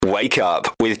Wake Up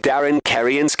with Darren,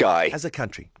 Kerry and Sky. As a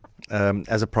country,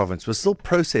 as a province, we're still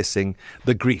processing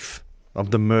the grief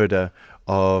of the murder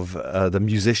of the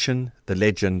musician, the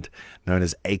legend known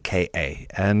as AKA.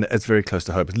 And it's very close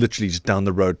to home. It's literally just down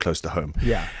the road close to home.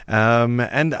 Yeah.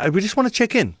 And we just want to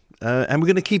check in. And we're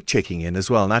going to keep checking in as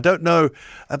well. And I don't know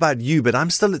about you, but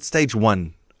I'm still at stage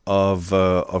one of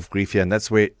grief here. And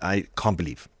that's where I can't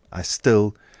believe. I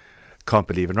still can't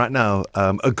believe. And right now,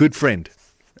 a good friend,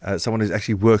 someone who's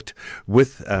actually worked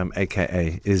with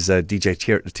AKA, is DJ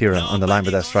Tira on the line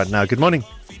with us right now. Good morning.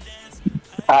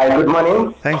 Hi, good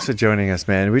morning. Thanks for joining us,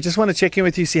 man. We just want to check in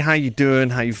with you, see how you're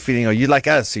doing, how you're feeling. Are you like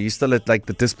us? Are you still at like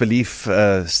the disbelief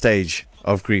stage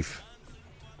of grief?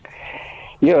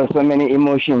 Yeah, so many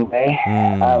emotions, eh?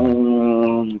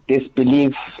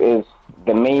 Disbelief is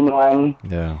the main one.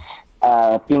 Yeah.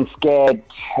 Being scared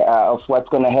of what's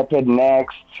going to happen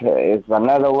next is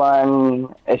another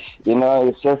one.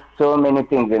 It's just so many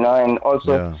things, and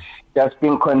also just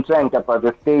being concerned about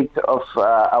the state of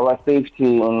our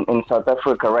safety in South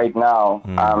Africa right now.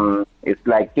 It's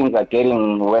like things are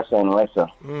getting worse and worse.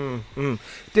 Kunjani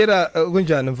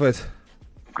mfowethu?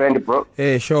 Grand, bro.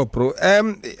 Hey, sure, bro.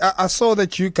 I saw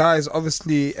that you guys,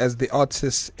 obviously, as the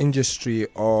artist industry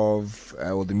of,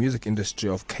 or the music industry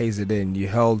of KZN, you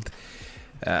held,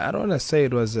 I don't want to say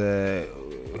it was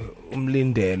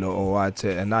umlinden or what,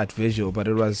 a night visual, but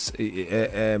it was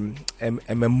a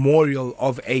memorial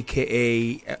of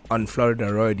AKA on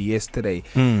Florida Road yesterday.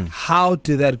 How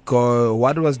did that go?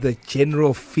 What was the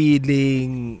general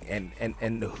feeling,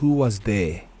 and who was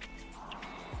there?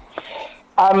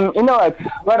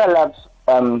 What I love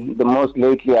the most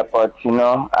lately about,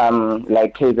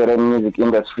 like KZN music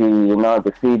industry,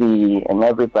 the city and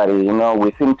everybody,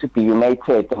 we seem to be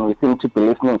united and we seem to be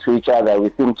listening to each other.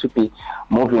 We seem to be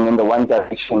moving in the one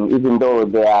direction, even though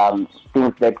there are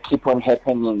things that keep on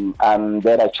happening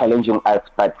that are challenging us.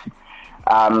 But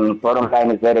bottom line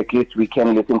is that at least we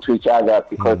can listen to each other,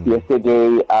 because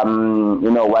yesterday,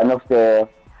 one of the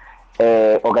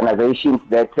organizations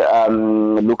that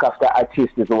look after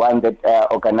artists is the one that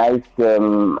organized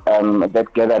that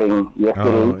gathering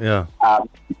yesterday.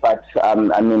 But from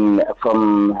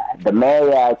the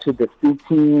mayor to the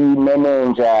city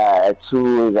manager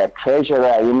to the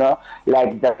treasurer,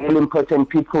 like the really important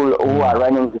people who are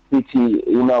running the city,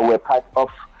 were part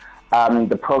of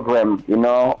the program,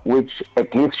 which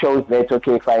at least shows that,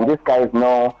 okay, fine, these guys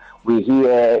know we're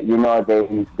here,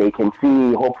 they can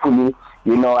see, hopefully,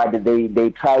 they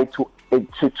try to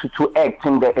act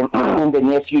in the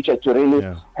near future to really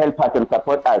help us and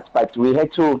support us. But we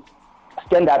had to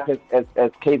stand up as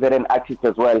KZN artists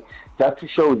as well, just to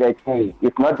show that, hey,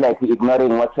 it's not like we're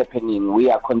ignoring what's happening. We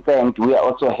are concerned, we are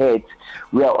also hurt,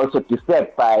 we are also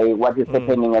disturbed by what is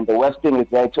happening. And the worst thing is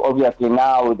that obviously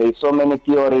now there's so many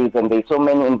theories and there's so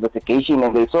many investigations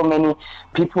and there's so many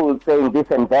people saying this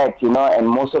and that, and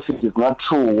most of it is not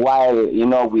true, while,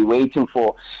 we're waiting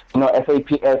for,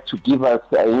 SAPS to give us,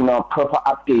 proper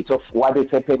updates of what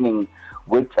is happening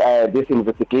with this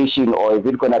investigation, or is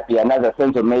it going to be another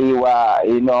sense of Maywa,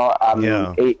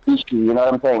 issue, you know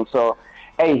what I'm saying? So,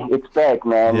 hey, it's bad,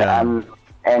 man.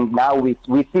 And now we're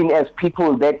seen as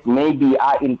people that maybe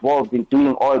are involved in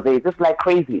doing all this. It's like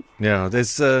crazy. Yeah,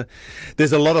 there's a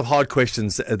lot of hard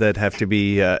questions that have to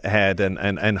be had,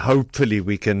 and hopefully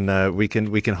we can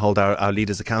hold our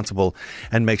leaders accountable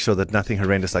and make sure that nothing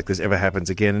horrendous like this ever happens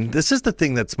again. And this is the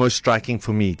thing that's most striking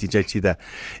for me, DJ Chida,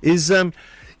 is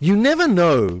you never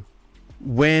know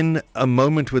when a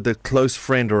moment with a close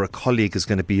friend or a colleague is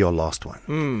going to be your last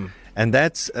one. And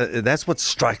that's what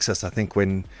strikes us, I think,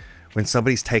 when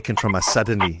somebody's taken from us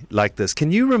suddenly like this.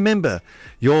 Can you remember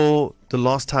the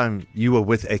last time you were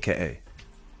with AKA?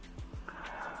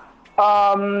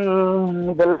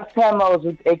 The last time I was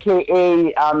with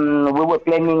AKA, we were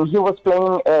planning, he was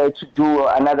planning to do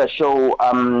another show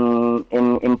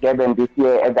in Durban this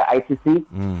year at the ICC.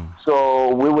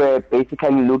 So we were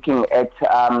basically looking at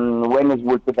when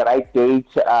would be the right date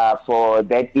for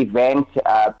that event,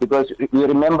 because you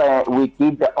remember we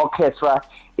did the orchestra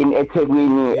in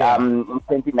eThekwini in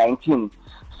 2019.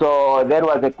 So that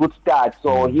was a good start.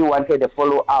 So he wanted a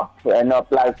follow-up, and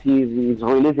plus he's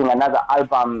releasing another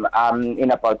album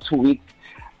in about 2 weeks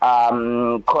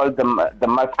called The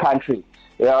Must Country.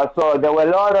 So there were a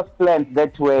lot of plans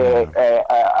that were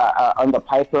on the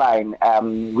pipeline,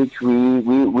 which we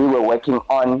were working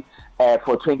on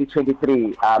for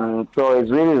 2023. So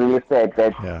it's really, really sad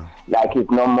that, like he's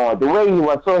no more. The way he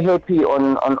was so happy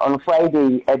on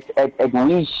Friday at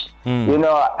Wish, you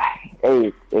know,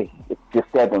 hey, it's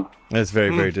disturbing. That's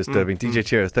very, very disturbing. DJ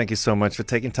Chira, thank you so much for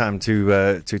taking time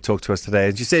to talk to us today.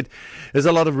 As you said, there's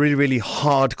a lot of really, really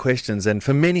hard questions, and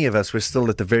for many of us, we're still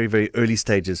at the very, very early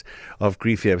stages of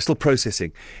grief here. We're still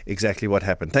processing exactly what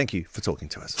happened. Thank you for talking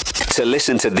to us. To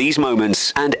listen to these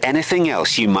moments and anything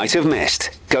else you might have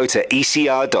missed, go to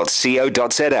ecr.co.za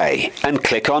and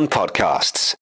click on podcasts.